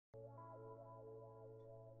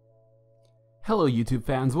Hello YouTube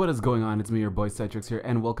fans, what is going on? It's me, your boy Psytrix here,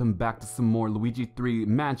 and welcome back to some more Luigi 3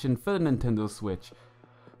 Mansion for the Nintendo Switch.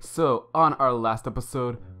 So, on our last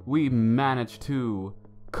episode, we managed to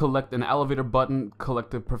collect an elevator button,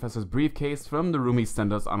 collect the professor's briefcase from the room he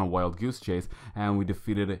sent us on a wild goose chase, and we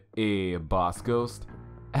defeated a boss ghost,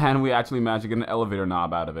 and we actually managed to get an elevator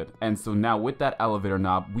knob out of it. And so now with that elevator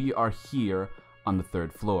knob, we are here on the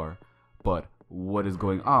 3rd floor. But what is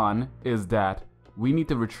going on is that we need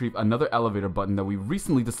to retrieve another elevator button that we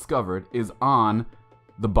recently discovered is on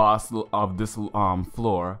the boss of this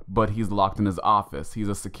floor, but he's locked in his office. He's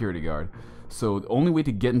a security guard. So the only way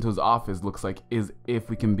to get into his office looks like is if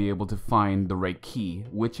we can be able to find the right key,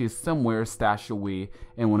 which is somewhere stashed away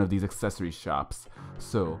in one of these accessory shops.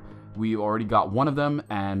 So we already got one of them,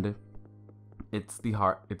 and it's the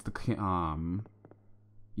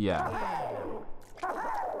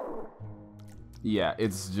yeah,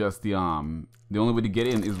 it's just the only way to get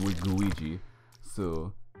in is with Luigi.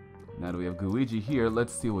 So now that we have Luigi here,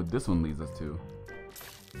 let's see what this one leads us to.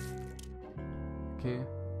 Okay.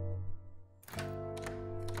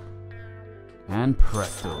 And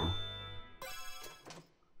presto.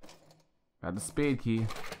 Got the spade key.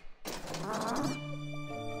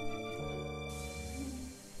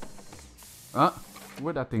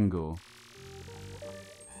 Where'd that thing go?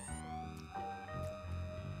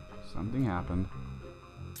 Something happened.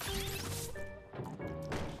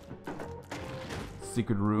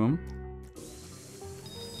 Secret room.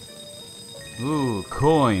 Ooh,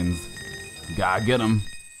 coins. Gotta get them.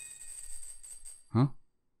 Huh?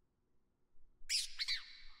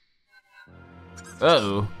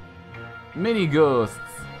 Uh-oh. Mini ghosts.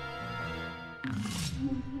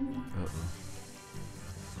 Uh-oh.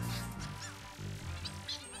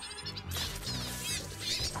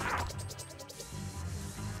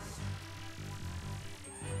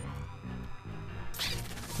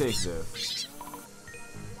 Take this.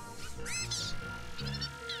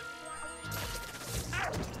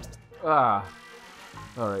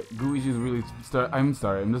 Alright, Luigi's really I'm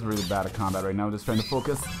sorry, I'm just really bad at combat right now, just trying to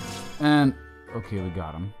focus. And okay, we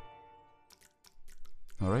got him.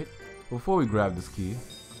 Alright, before we grab this key,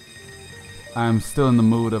 I'm still in the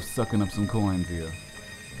mood of sucking up some coins here.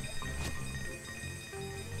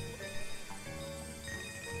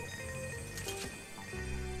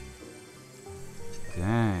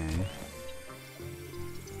 Dang.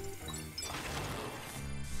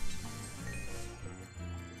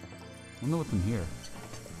 I wonder what's in here.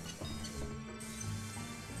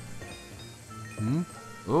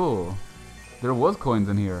 Oh, there was coins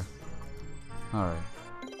in here. Alright,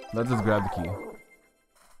 let's just grab the key.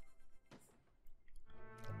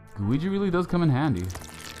 Luigi really does come in handy.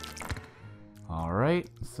 Alright,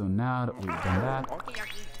 so now that we've done that,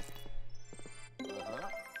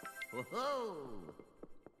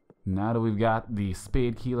 now that we've got the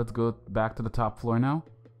spade key, let's go back to the top floor now.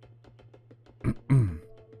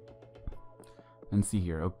 And see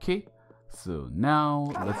here, okay. So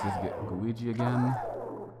now let's just get Luigi again.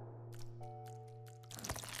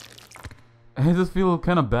 I just feel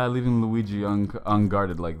kind of bad leaving Luigi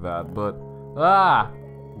unguarded like that, but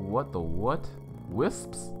what the what?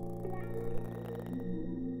 Wisps?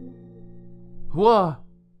 Whoa!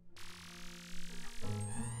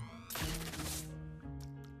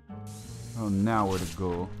 Oh, now where to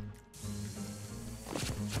go?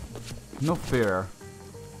 No fair.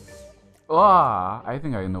 I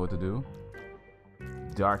think I know what to do.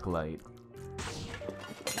 Dark light.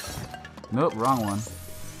 Nope, wrong one.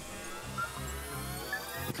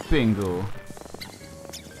 Bingo.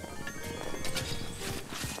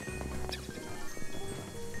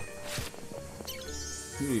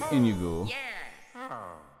 In you go.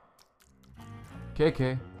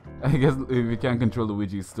 Okay. I guess if you can't control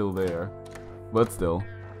Luigi, he's still there. But still.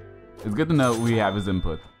 It's good to know we have his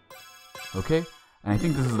input. Okay? And I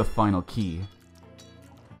think this is the final key.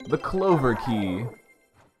 The clover key.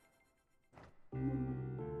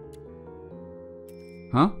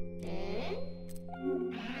 Huh?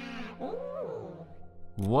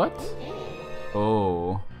 What?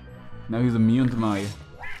 Oh. Now he's immune to my...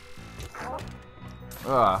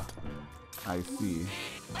 I see.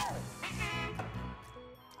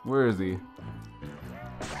 Where is he?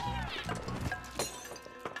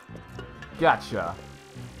 Gotcha.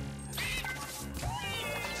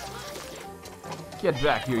 Get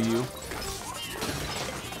back here, you.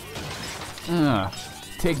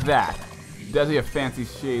 Take that. That's your fancy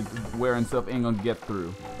shades wearing stuff ain't gonna get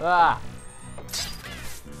through.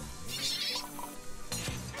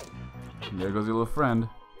 There goes your little friend.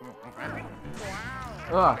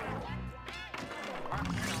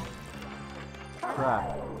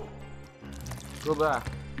 Crap. Go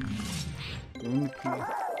back. Getting the key.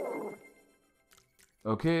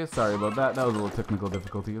 Okay, sorry about that. That was a little technical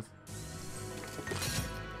difficulties.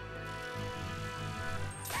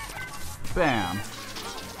 Bam.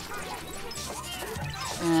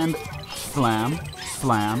 And slam,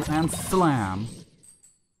 slam, and slam.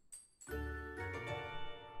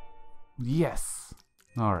 Yes.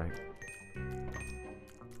 Alright.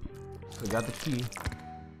 So we got the key.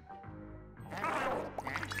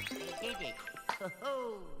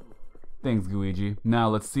 Thanks, Luigi. Now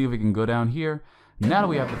let's see if we can go down here. Now that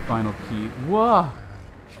we have the final key. Whoa!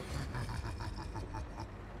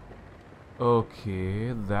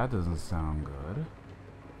 Okay, that doesn't sound good.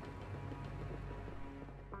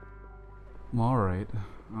 Alright.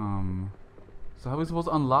 So how are we supposed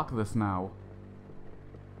to unlock this now?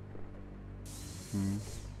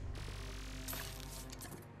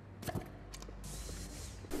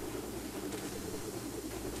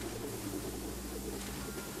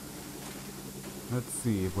 Let's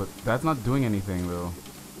see, but that's not doing anything though.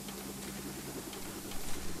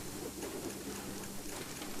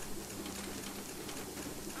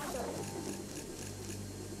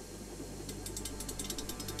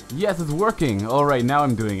 Yes, it's working! Alright, now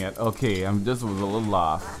I'm doing it. Okay, I'm just was a little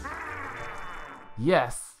off.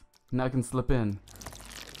 Yes! Now I can slip in.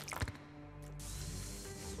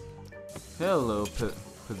 Hello,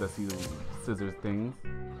 possessy scissors things.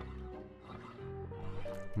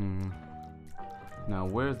 Now,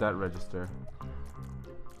 where's that register?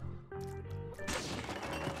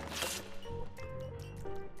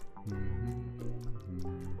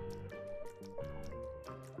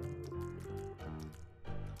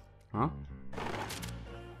 Huh?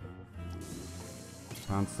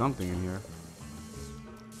 Found something in here.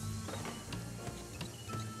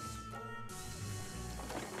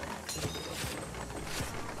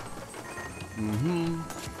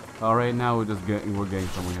 Alright, now we're getting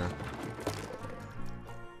somewhere here.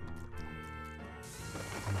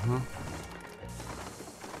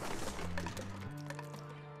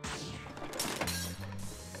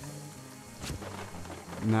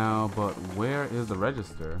 Now, but where is the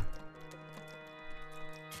register?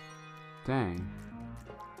 Dang.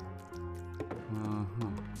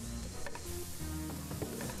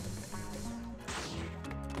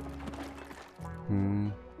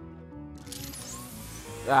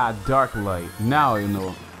 Ah, dark light. Now you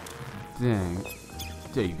know. Dang.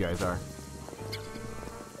 There you guys are.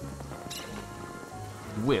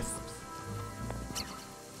 Wisps.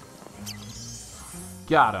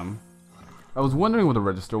 Got him. I was wondering what the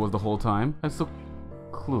register was the whole time. I'm so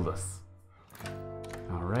clueless.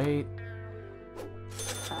 Alright.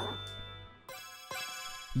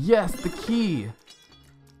 Yes, the key!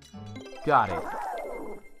 Got it.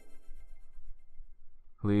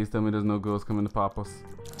 Please tell me there's no ghost coming to pop us.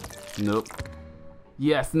 Nope.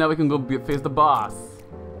 Yes, now we can go face the boss.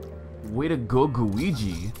 Way to go,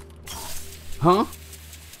 Luigi. Huh?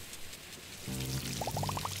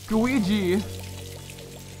 Luigi!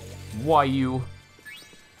 Why you?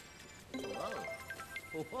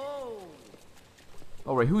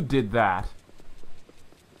 Alright, who did that?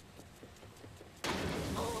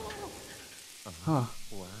 Huh.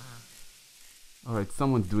 Alright,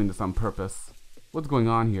 someone's doing this on purpose. What's going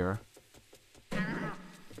on here?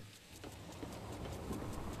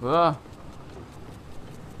 Run,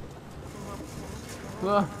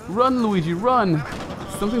 Luigi, run!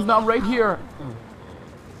 Something's not right here!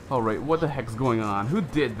 Alright, what the heck's going on? Who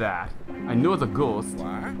did that? I know it's a ghost.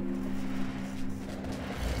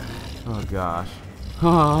 Oh gosh.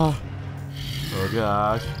 Oh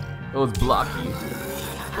gosh. Oh, it's Blocky.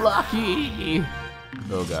 Blocky!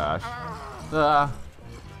 Oh gosh.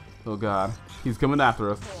 Oh god. He's coming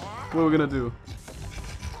after us. What are we gonna do?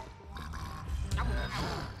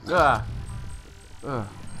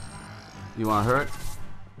 You wanna hurt?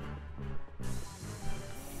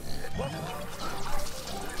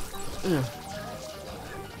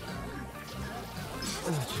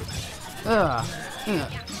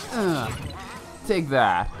 Take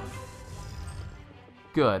that.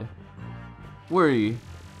 Good. Where are you?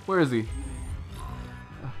 Where is he?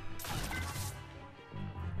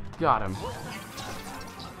 Got him.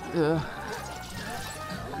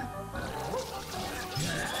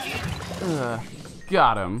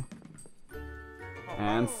 Got him.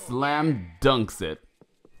 And slam dunks it.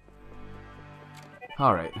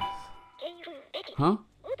 Alright. Huh?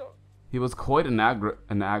 He was quite an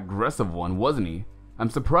aggressive one, wasn't he? I'm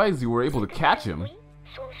surprised you were able to catch him.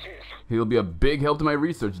 He'll be a big help to my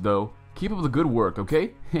research, though. Keep up the good work,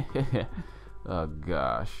 okay? Oh,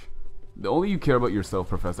 gosh. Only you care about yourself,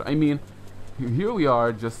 Professor. I mean, here we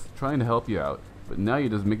are just trying to help you out, but now you're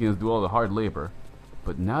just making us do all the hard labor.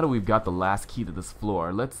 But now that we've got the last key to this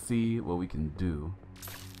floor, let's see what we can do.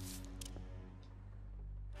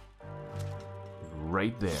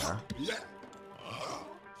 Right there.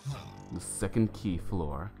 The second key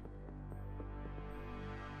floor.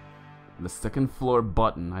 The second floor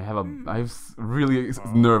button. I'm really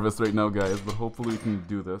nervous right now, guys, but hopefully we can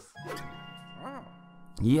do this.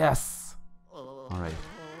 Yes! Alright.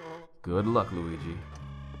 Good luck, Luigi.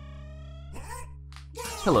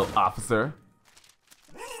 Hello, officer.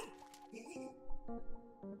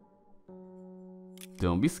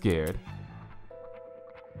 Don't be scared.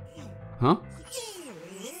 Huh?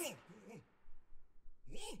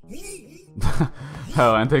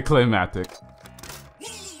 How anticlimactic.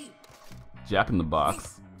 Jack in the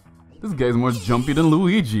Box. This guy's more jumpy than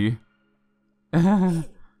Luigi.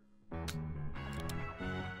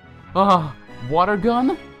 Ah, water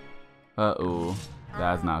gun? Uh-oh.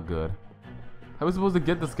 That's not good. How are we supposed to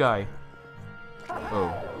get this guy?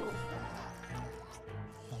 Oh.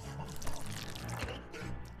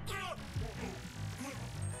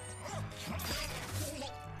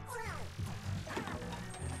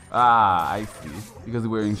 Ah, I see. Because he's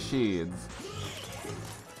wearing shades.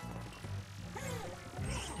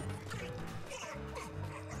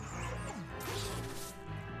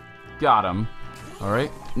 Got him.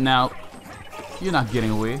 Alright, now, you're not getting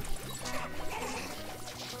away.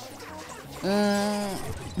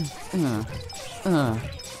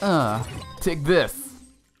 Take this.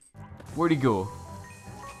 Where'd he go?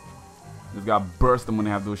 Just got burst him when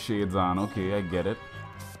they have those shades on. Okay, I get it.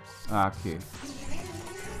 Okay.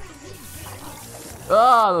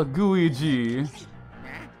 Ah, Luigi.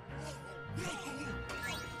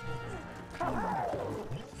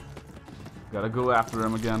 Gotta go after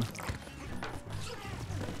him again.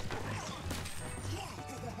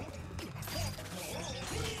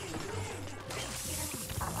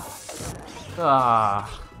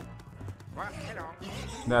 Ah.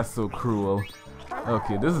 That's so cruel.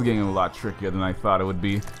 Okay, this is getting a lot trickier than I thought it would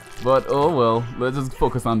be. But oh well, let's just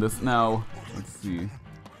focus on this now. Let's see.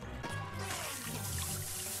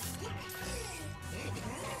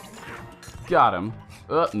 Got him.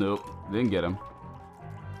 Nope, didn't get him.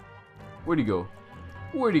 Where'd he go?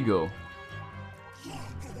 Where'd he go?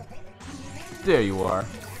 There you are.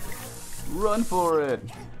 Run for it.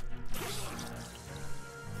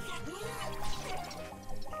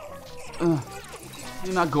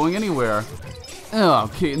 You're not going anywhere.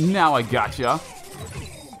 Okay, now I gotcha.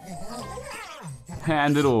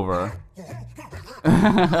 Hand it over.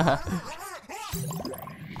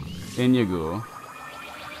 In you go.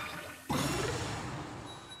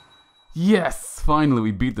 Yes! Finally,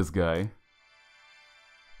 we beat this guy.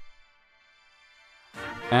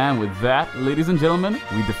 And with that, ladies and gentlemen,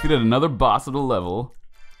 we defeated another boss of the level.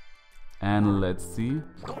 And let's see.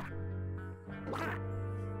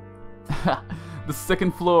 The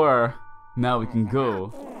second floor. Now we can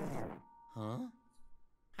go. Huh?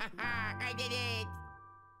 Haha, I did it!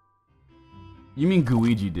 You mean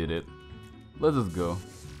Luigi did it? Let's just go.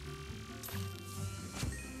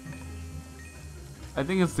 I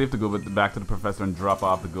think it's safe to go back to the professor and drop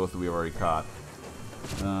off the ghost that we already caught.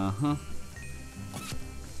 Uh-huh.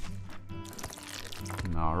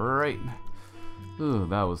 Alright. Ooh,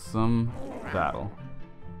 that was some battle.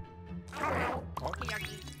 Okay, I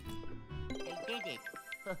did it.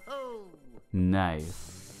 Ho-ho! Nice.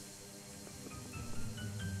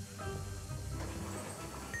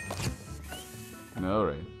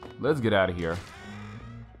 Alright, let's get out of here.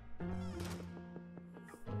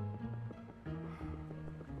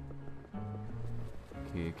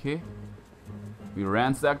 Okay. We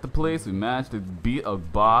ransacked the place, we managed to beat a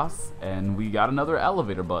boss, and we got another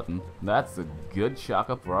elevator button. That's a good chalk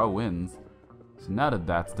up for our wins. So now that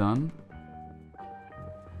that's done,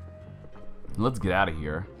 let's get out of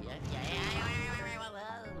here.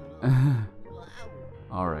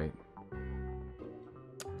 Alright.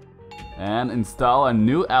 And install a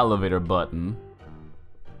new elevator button.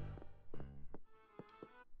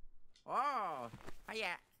 Oh,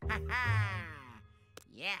 yeah. Haha.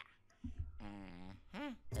 Yeah.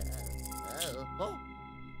 Oh.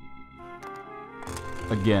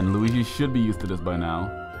 Again, Luigi should be used to this by now.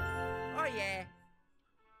 Oh yeah.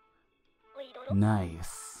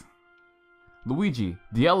 Nice. Luigi,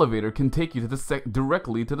 the elevator can take you to the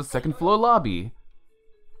directly to the second floor lobby.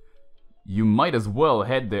 You might as well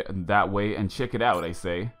head there that way and check it out, I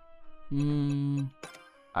say.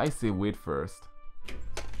 I say wait first.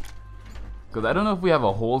 Because I don't know if we have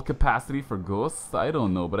a hold capacity for ghosts. I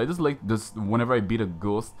don't know, but I just like this whenever I beat a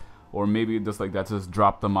ghost, or maybe just like that, just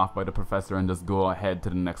drop them off by the professor and just go ahead to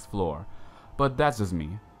the next floor. But that's just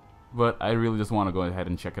me. But I really just want to go ahead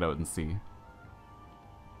and check it out and see.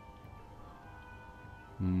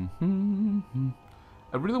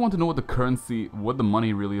 I really want to know what the currency, what the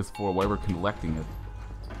money really is for, why we're collecting it.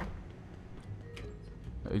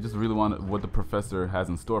 I just really want what the professor has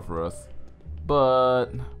in store for us. But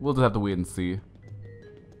we'll just have to wait and see.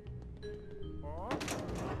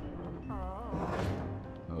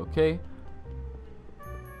 Okay.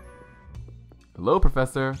 Hello,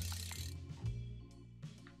 Professor.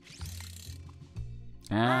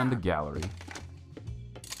 And the gallery.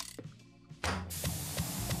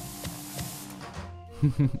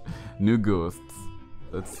 New ghosts.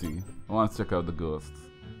 Let's see. I want to check out the ghosts.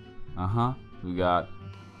 We got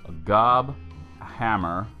a gob, a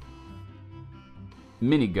hammer,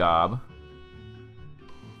 mini gob.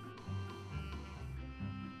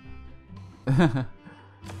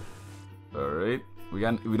 Alright. We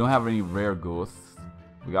don't have any rare ghosts.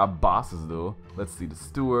 We got bosses though. Let's see, the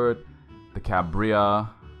steward, the cabria,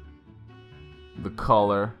 the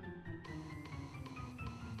color.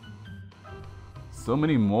 So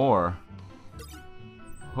many more.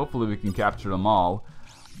 Hopefully we can capture them all.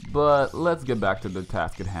 But let's get back to the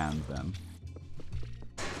task at hand then.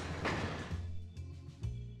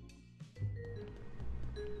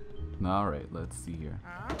 Alright, let's see here.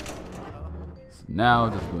 So now,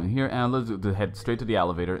 just go in here and let's head straight to the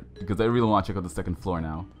elevator because I really want to check out the second floor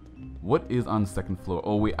now. What is on the second floor?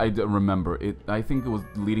 Oh wait, I don't remember. I think it was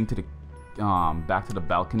leading to the back to the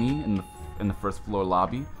balcony in the first floor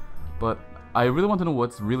lobby. But I really want to know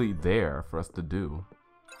what's really there for us to do.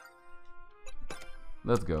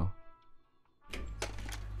 Let's go.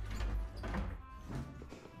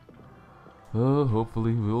 Oh,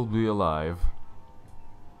 hopefully we'll be alive.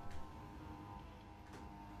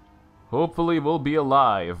 Hopefully we'll be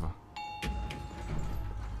alive.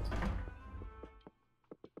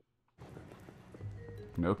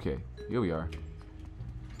 Okay, here we are.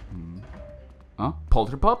 Huh?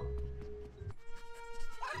 Polterpup?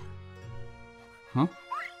 Huh?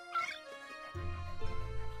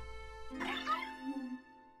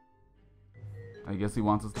 I guess he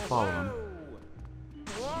wants us to follow him.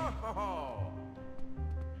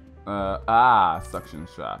 Suction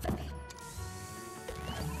shot.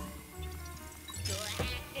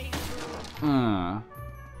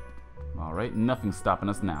 Alright, nothing's stopping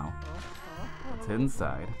us now. Let's head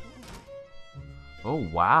inside. Oh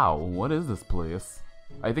wow, what is this place?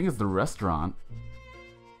 I think it's the restaurant.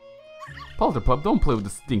 Polterpup, don't play with the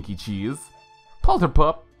stinky cheese.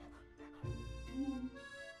 Polterpup!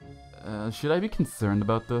 Should I be concerned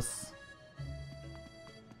about this?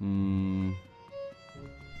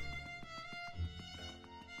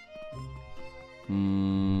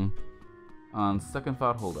 On second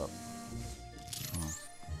thought, hold up.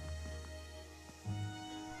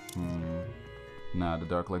 Nah, the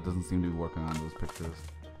dark light doesn't seem to be working on those pictures.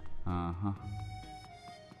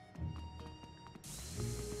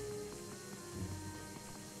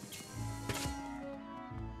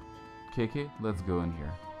 KK, let's go in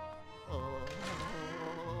here.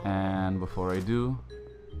 And before I do...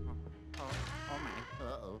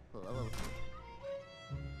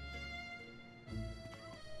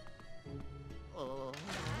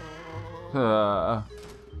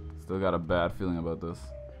 Still got a bad feeling about this.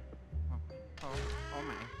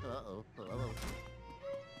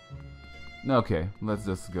 Okay, let's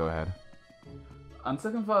just go ahead. On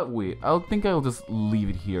second thought, wait, think I'll just leave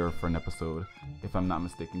it here for an episode, if I'm not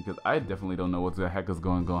mistaken, because I definitely don't know what the heck is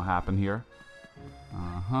going to happen here.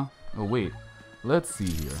 Oh wait, let's see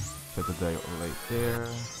here. Set the dial right there.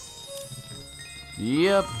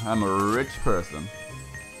 Yep, I'm a rich person.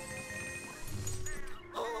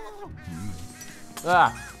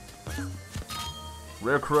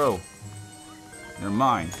 Rare crow. You're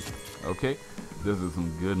mine. Okay, this is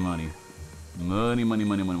some good money.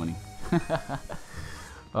 Money.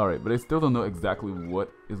 Alright, but I still don't know exactly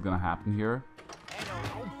what is gonna happen here.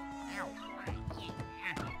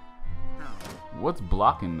 What's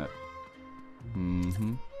blocking that?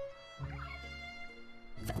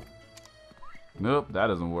 Nope, that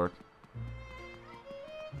doesn't work.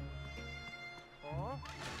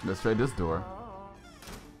 Let's try this door.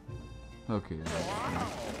 Okay.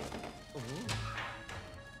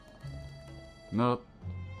 Nope.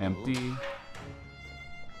 Empty.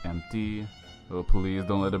 Empty. Oh, please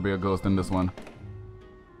don't let there be a ghost in this one.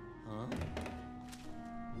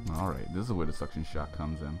 Alright, this is where the suction shot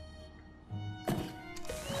comes in.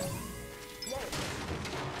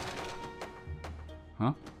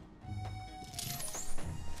 Huh?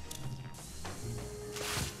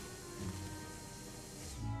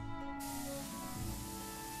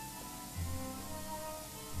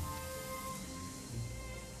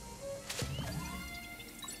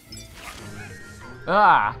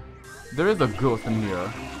 There is a ghost in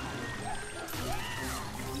here.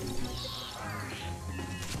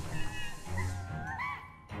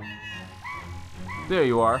 There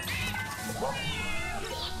you are.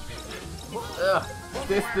 Ugh,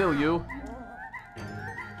 stay still, you.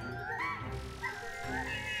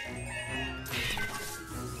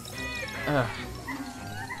 Ugh.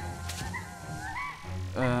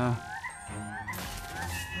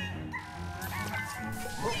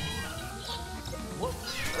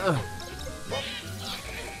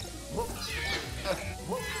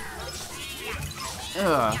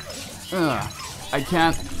 I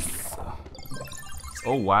can't.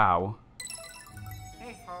 Oh wow.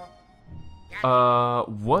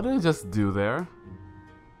 What did I just do there?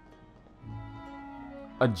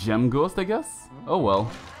 A gem ghost, I guess? Oh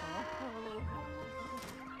well.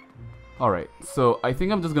 Alright, so I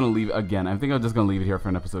think I'm just gonna leave again. I think I'm just gonna leave it here for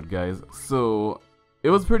an episode, guys. So it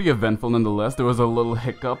was pretty eventful nonetheless. There was a little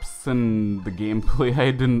hiccups in the gameplay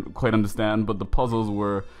I didn't quite understand, but the puzzles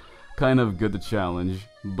were kind of good to challenge.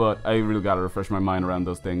 But I really gotta refresh my mind around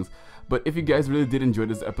those things. But if you guys really did enjoy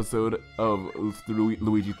this episode of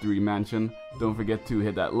Luigi 3 Mansion, don't forget to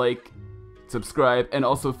hit that like, subscribe, and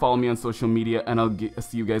also follow me on social media, and I'll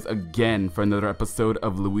see you guys again for another episode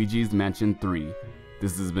of Luigi's Mansion 3.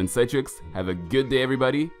 This has been Psytrix. Have a good day,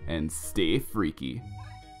 everybody, and stay freaky.